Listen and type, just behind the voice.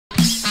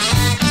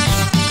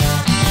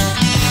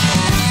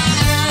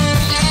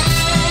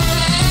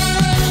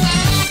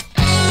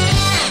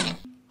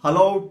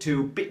Hello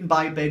to Bitten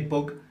by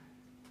Bedbug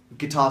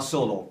guitar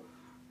solo.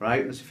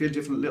 Right, there's a few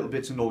different little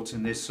bits of notes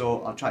in this,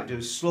 so I'll try to do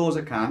as slow as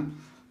I can.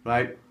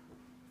 Right,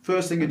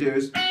 first thing I do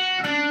is,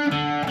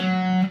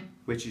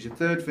 which is your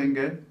third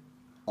finger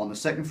on the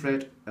second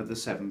fret of the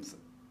seventh,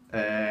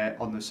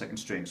 on the second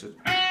string. So,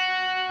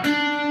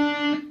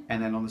 and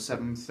then on the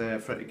seventh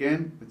fret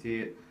again with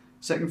the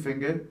second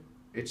finger,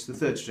 it's the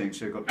third string.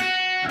 So you've got,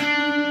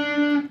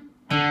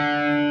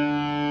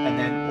 and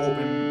then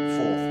open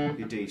fourth,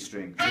 your D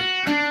string. So,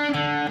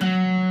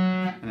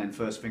 and then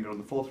first finger on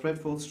the fourth fret,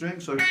 fourth string.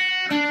 So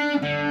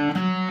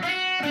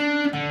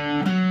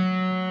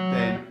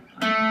then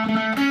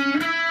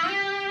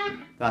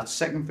that's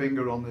second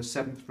finger on the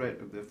seventh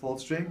fret of the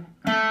fourth string.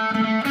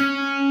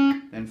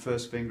 Then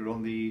first finger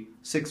on the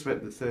sixth fret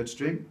of the third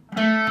string.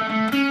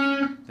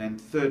 Then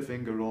third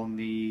finger on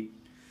the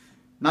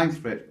ninth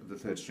fret of the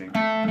third string.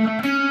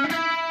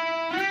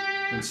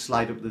 And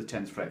slide up to the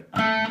 10th fret,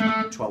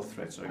 12th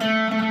fret, sorry.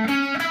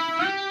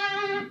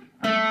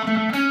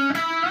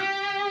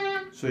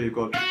 So you've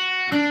got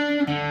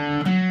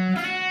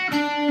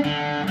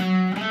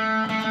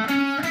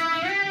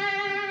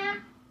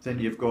then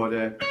you've got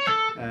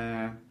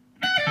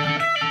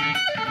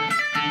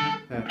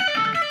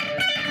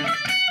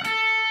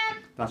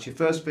that's your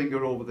first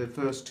finger over the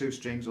first two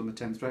strings on the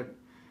 10th fret,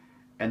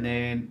 and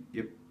then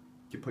you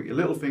put your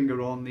little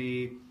finger on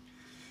the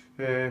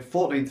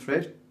 14th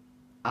fret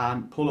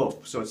and pull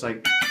off. So it's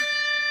like,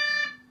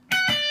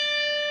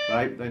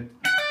 right,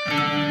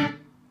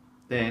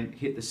 then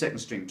hit the second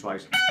string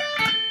twice.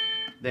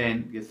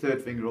 Then your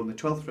third finger on the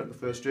 12th fret of the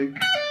first string,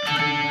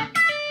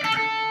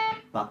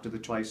 back to the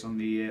twice on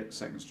the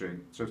second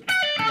string. So,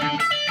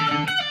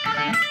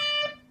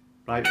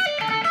 right,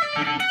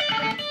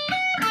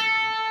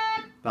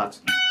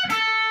 that's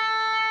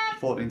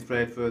 14th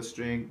fret first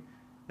string,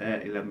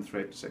 11th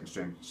fret second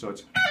string. So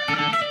it's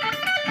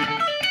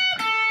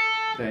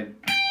then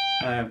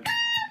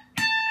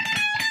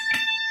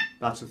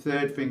that's the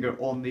third finger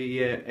on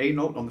the A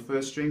note on the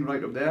first string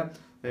right up there,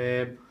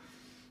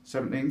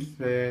 17th,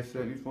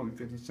 13th, 14th,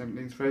 15th,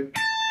 17th fret,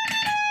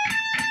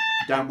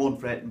 down one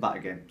fret and back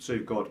again. So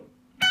you've got,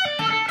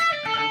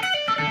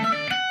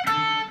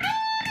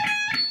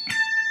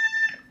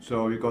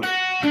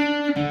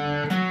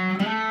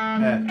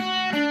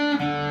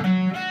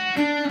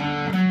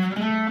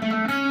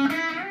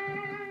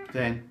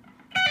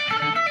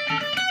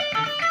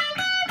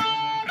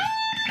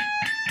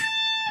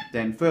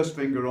 then first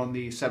finger on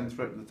the 7th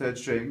fret of the third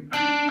string.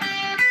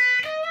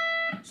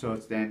 So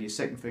it's then your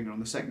second finger on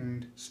the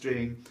second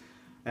string,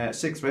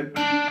 6th fret.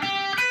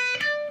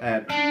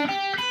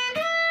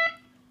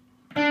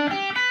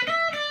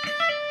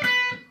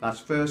 That's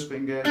first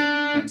finger,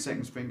 then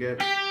second finger,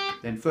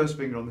 then first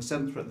finger on the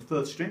 7th fret of the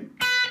first string.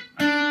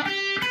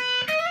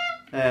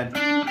 Then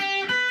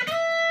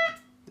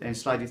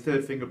slide your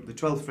third finger up to the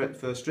 12th fret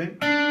first string.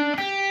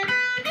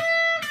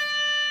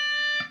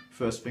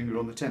 First finger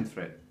on the 10th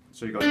fret.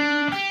 So you got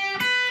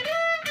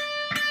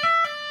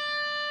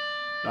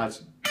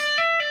that's,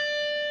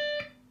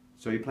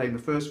 so you're playing the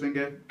first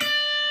finger,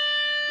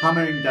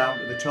 hammering down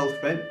to the 12th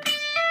fret,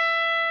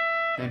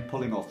 then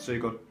pulling off. So you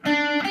got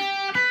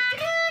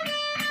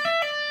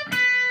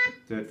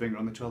third finger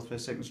on the 12th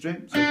fret second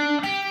string. So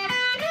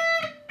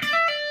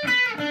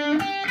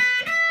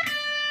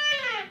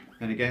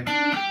then again,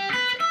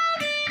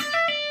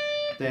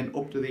 then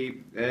up to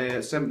the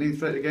 17th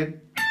fret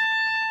again,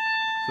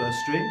 first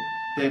string.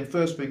 Then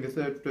first finger,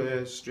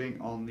 third string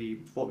on the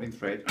 14th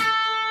fret.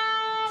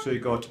 So you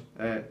got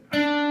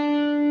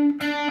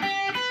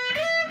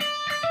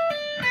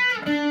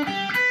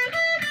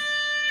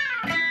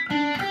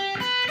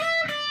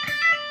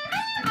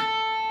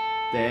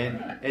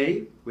then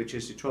A, which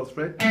is the 12th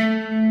fret,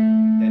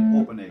 then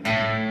open A.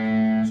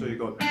 So you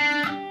got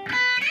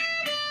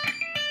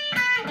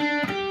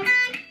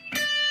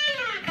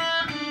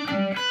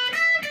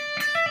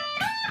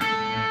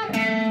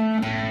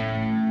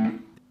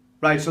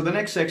right, so the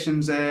next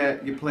section's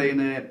you're playing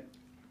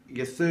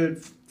your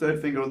third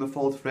finger on the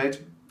 4th fret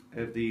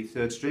of the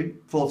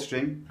fourth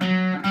string,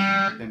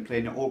 then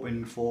playing your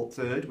open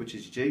third, which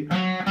is G.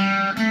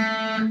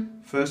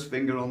 First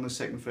finger on the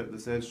 2nd fret of the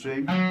 3rd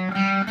string,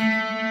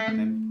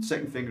 then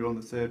second finger on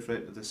the 3rd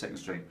fret of the 2nd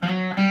string.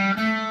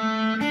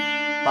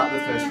 Back to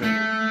the first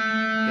finger,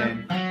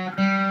 then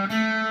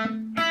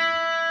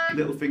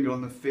little finger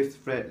on the 5th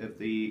fret of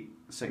the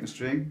 2nd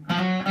string.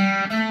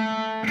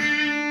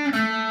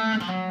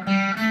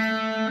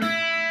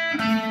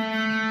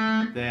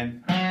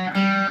 Then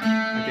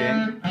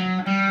again,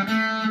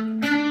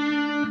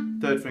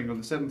 third finger on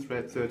the 7th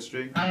fret, 3rd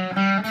string,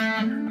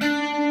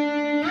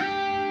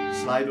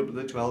 slide up to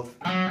the 12th,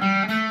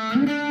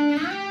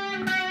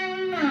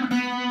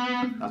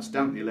 that's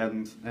down to the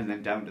 11th, and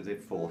then down to the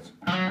 4th.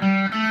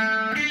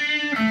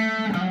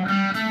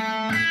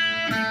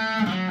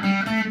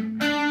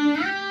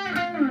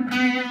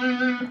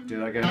 Do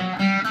that again.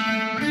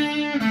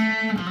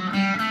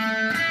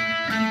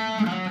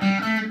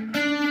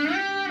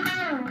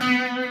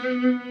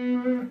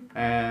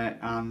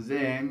 And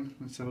then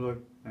let's have a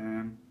look.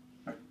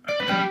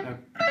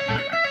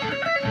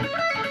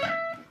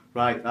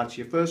 Right, that's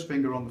your first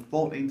finger on the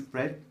 14th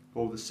fret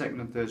over the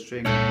second and third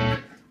string,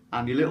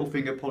 and your little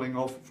finger pulling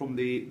off from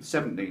the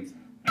 17th.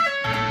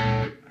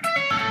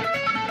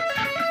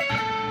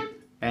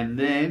 And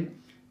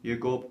then you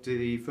go up to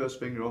the first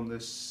finger on the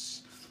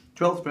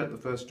 12th fret, the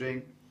first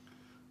string,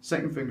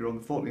 second finger on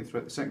the 14th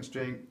fret, the second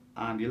string,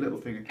 and your little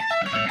finger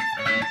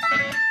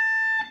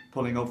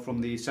pulling off from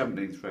the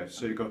 17th fret.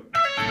 So you go.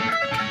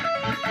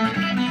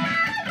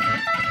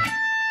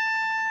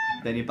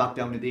 Then you're back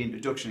down to the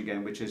introduction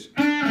again, which is,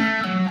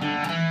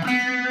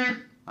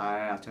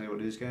 I'll tell you what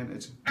it is again.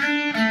 It's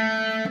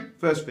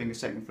first finger,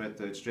 second fret,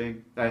 third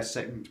string,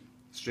 second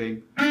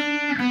string,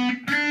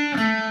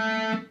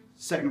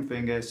 second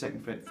finger,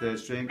 second fret, third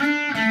string,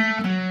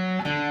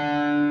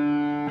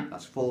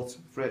 that's fourth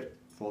fret,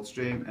 fourth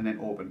string, and then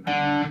open.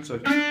 So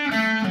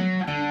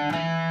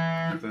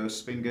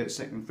first finger,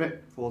 second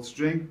fret, fourth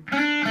string,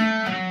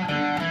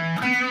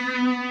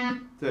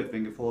 third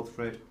finger, fourth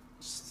fret,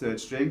 third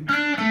string,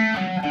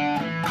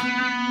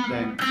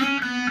 then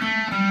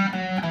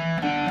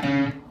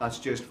that's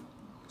just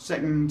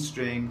second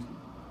string,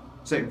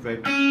 second fret,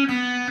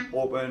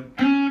 open,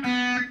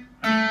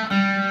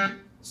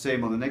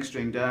 same on the next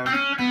string down,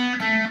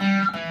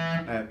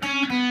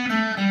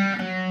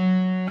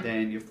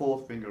 then your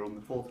fourth finger on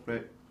the fourth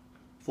fret,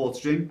 fourth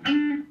string,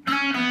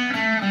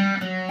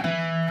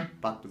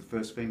 back to the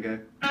first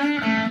finger,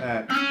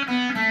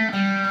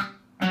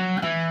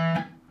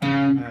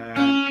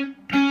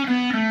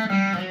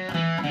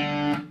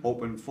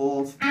 open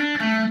fourth,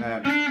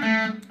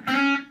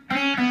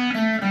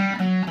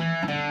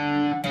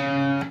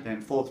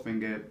 then fourth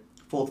finger,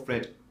 fourth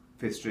fret,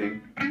 fifth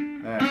string,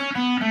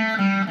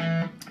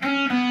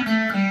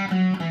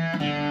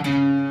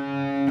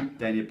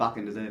 then you're back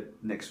into the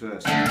next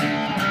verse.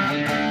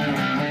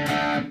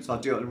 So I'll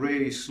do it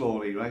really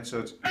slowly, right? So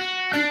it's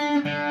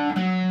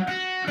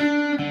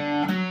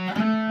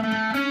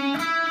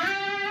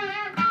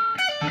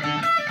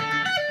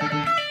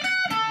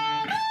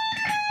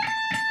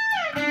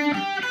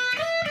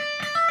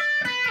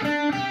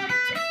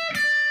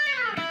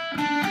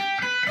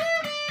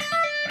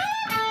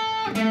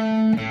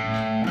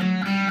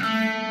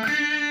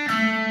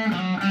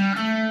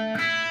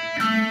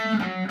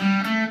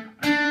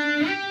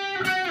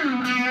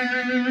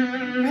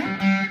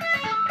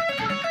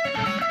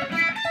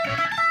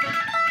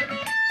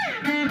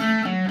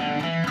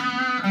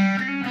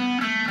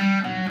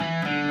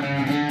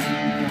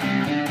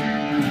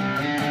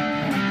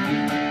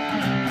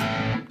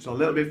a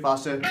little bit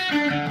faster.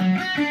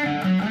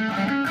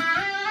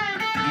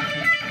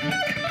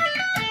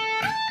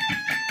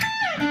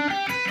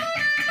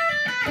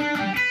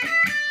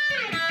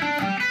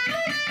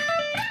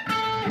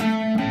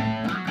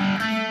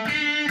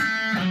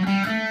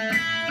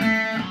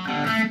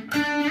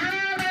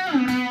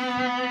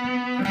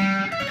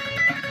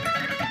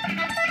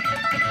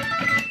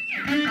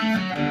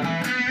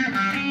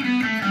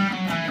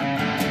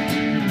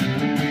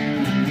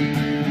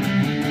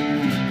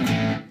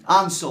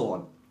 And so on.